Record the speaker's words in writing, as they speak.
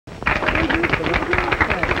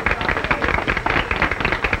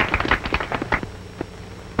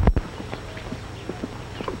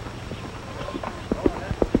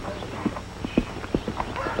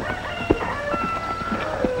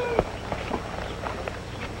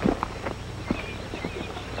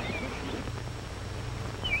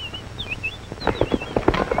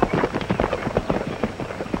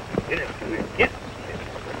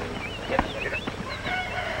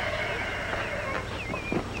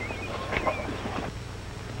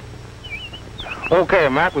Okay,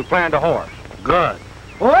 Mac, we planned a horse. Good.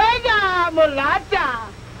 Oiga, mulata.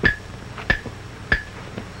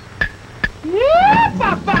 Yeah,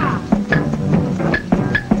 papa.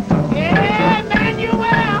 Yeah,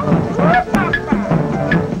 Manuel. Oh, papa.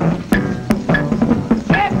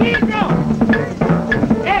 Hey, Pedro.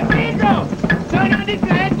 Hey, Pedro. Turn on this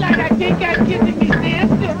light like I think I'm kissing me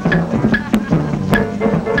sister.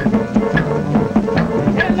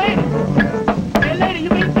 Hey, lady. Hey, lady, you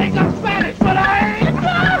may think I'm Spanish, but I ain't.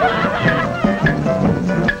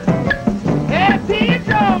 Hey,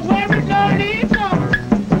 Pedro, where we gonna leave them?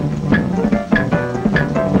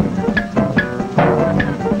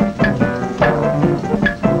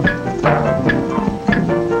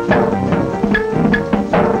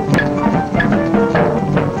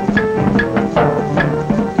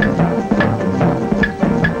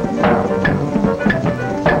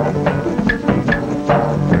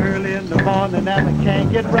 Early in the morning and I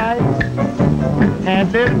can't get right. Had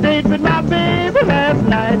a little date with my baby last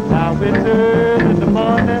night. Now it's early in the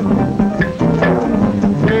morning.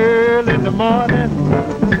 Early in the morning.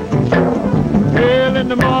 Early in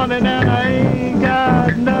the morning and I ain't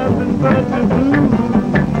got nothing but the blues.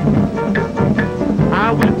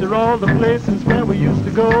 I went to all the places where we used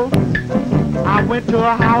to go. I went to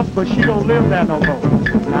her house, but she don't live there no more.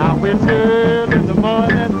 Now it's early in the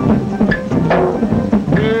morning.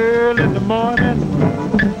 Early in the morning.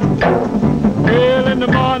 Early in the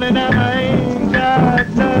morning and I ain't got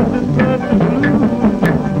nothing but the blues.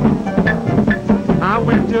 I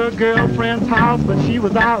went to a girlfriend's house, but she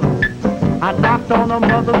was out. I knocked on her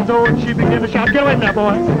mother's door and she began to shout, "Get away now,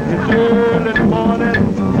 boy." It's early in the morning.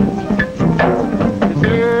 It's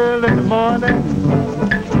early in the morning.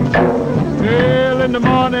 Early in the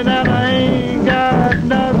morning and I ain't got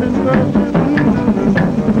nothing but the blues.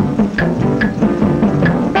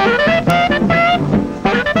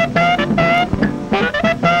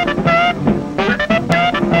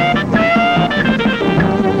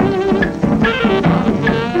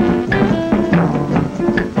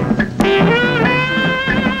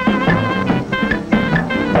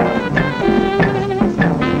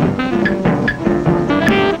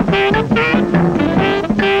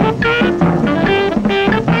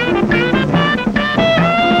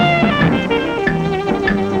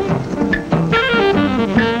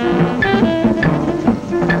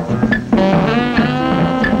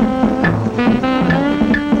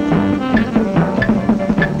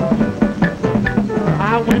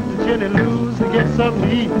 Something to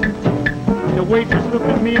eat. The waitress looked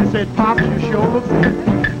at me and said, "Pops, you sure look good."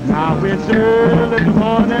 Now it's early in the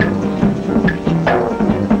morning.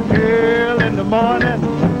 Early in the morning.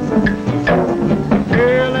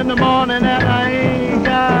 Early in the morning and I ain't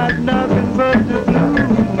got nothing but the blues.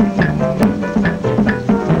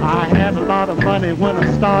 I had a lot of money when I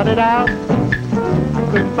started out. I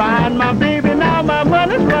couldn't find my baby, now my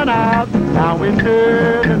money's run out. Now it's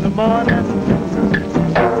early in the morning.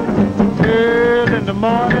 Early in the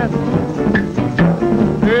morning,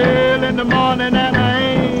 early in the morning, and I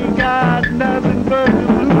ain't got nothing but the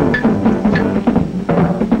blues.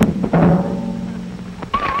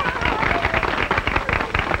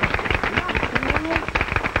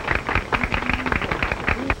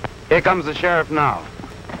 Here comes the sheriff now.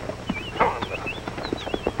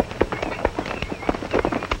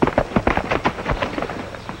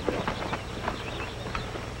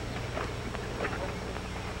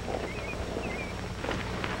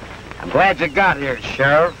 Glad you got here,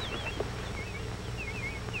 Sheriff.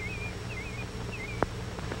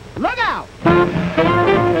 Look out!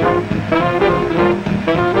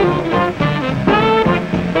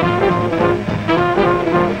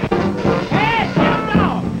 Hey, Jim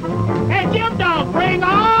Dog! Hey, Jim Dog, bring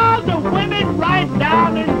all the women right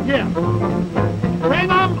down in here. Bring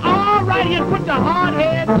them all right here and put the hard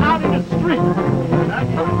heads out in the street.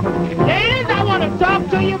 Ladies, I want to talk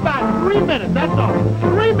to you about 3 minutes, that's all.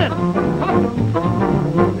 3 minutes.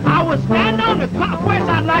 I was standing on the clock. First,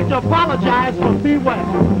 I'd like to apologize for beware.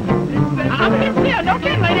 I'm sincere. Don't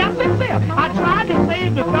get lady, I'm sincere. I tried to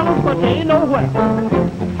save the fellas, but they ain't nowhere.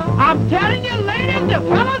 I'm telling you, ladies, the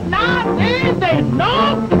fellas nowadays, they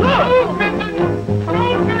no good.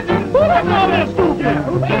 Who call me a stupid?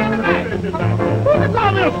 Who can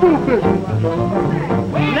call me a stupid?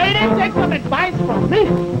 Lady, take some advice from me.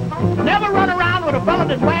 Never run around with a fella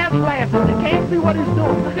that wears glasses and can't see what he's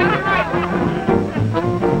doing.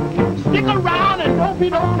 Stick around and don't be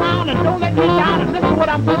no clown and don't let me down and listen to what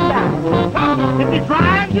I'm putting down. If he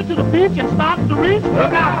drives you to the beach and starts to reach,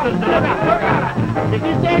 look out, sister, look out, look out. If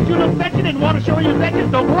he says you look fetching and want to show you fetching,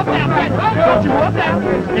 don't go up there, fetch. Don't you go up there.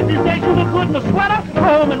 If he says you look good in a sweater, go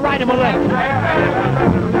home and write him a letter.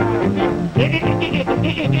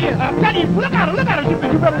 Tell you, look at her, you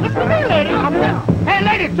better listen to me, lady. Hey,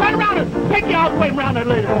 lady, turn around and take your arm away around that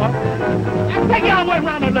lady, boy. Take your arm away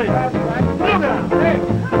around that lady. Look at her.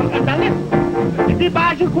 Now listen, if he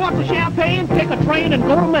buys you quarts of champagne, take a train and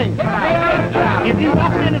go to Maine. If he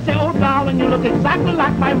walks in and say, oh, darling, you look exactly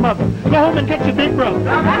like my mother, go home and get your big brother.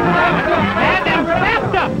 And them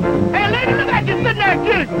slapped up. Hey, lady, look at you sitting there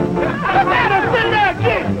giggling. Look at her sitting there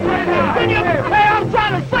giggling. Hey, I'm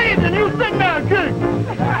trying to say it, and you sitting there giggling.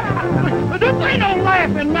 This ain't no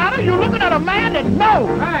laughing matter. You're looking at a man that knows.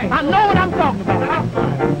 I know what I'm talking about.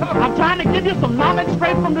 I'm trying to give you some knowledge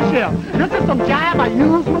straight from the shelf. This is some jive I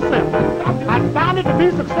use myself. I found it to be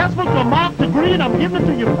successful to a marked degree, and I'm giving it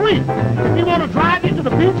to you free. If you want to drive you to the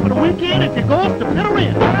beach for the weekend, if you go, it's the bitter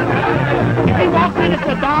end. If he walks in and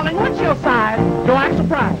says, darling, what's your size? Don't act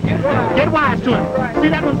surprised. Get wise to him. See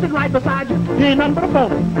that one sitting right beside you? He ain't nothing but a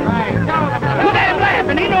phony. Look at him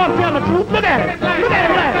laughing. He know I'm telling the truth. Look at him. Look at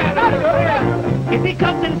him laughing. If he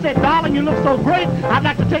comes in and says, darling, you look so great, I'd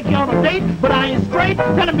like to take you on a date, but I ain't straight,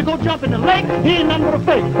 tell him to go jump in the lake, he ain't nothing but a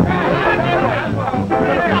fake.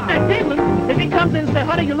 Stop that giggling. If he comes in and says,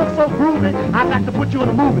 honey, you look so groovy, I'd like to put you in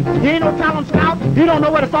a movie. He ain't no talent scout, he don't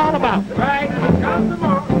know what it's all about.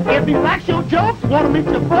 If he likes your jokes, want to meet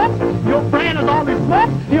your folks, your friend is all he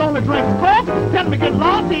smokes, he only drinks Coke, tell him to get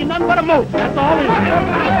lost, he ain't nothing but a moat. That's all he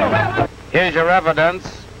is. Here's your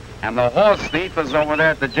evidence, and the horse thief is over there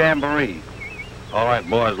at the jamboree. All right,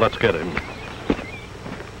 boys, let's get him.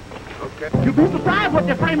 Okay. You'd be surprised what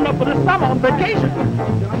they're framing up for this summer on vacation.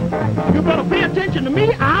 You better pay attention to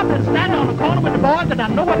me. I've been standing on the corner with the boys and I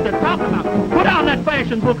know what they're talking about. Put down that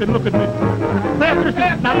fashion book and look at me.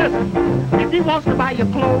 Now listen, if he wants to buy your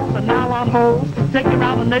clothes and nylon hose, take you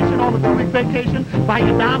around the nation on a 2-week vacation, buy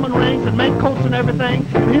your diamond rings and make coats and everything,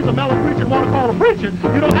 and he's a mellow preacher and want to call a preacher,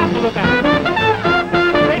 you don't have to look at him.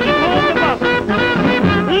 Take him home to us.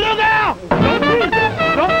 Look out! Don't tease it.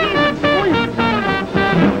 Don't tease it. Squeeze it.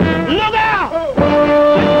 Look out!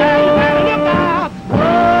 Look out!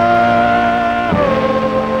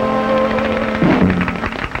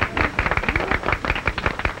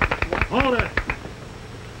 Hold it.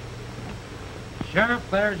 Sheriff,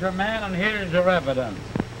 there's your man, and here's your evidence.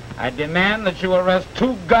 I demand that you arrest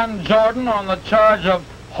Two-Gun Jordan on the charge of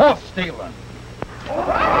horse stealing.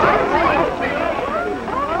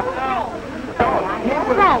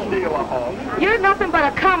 So, you're nothing but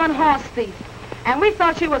a common horse thief. And we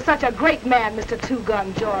thought you were such a great man, Mr.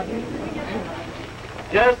 Two-Gun Jordan.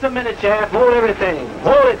 Just a minute, Sheriff. Hold everything.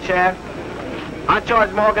 Hold it, Sheriff. I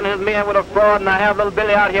charge Morgan and his men with a fraud, and I have little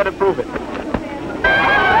Billy out here to prove it.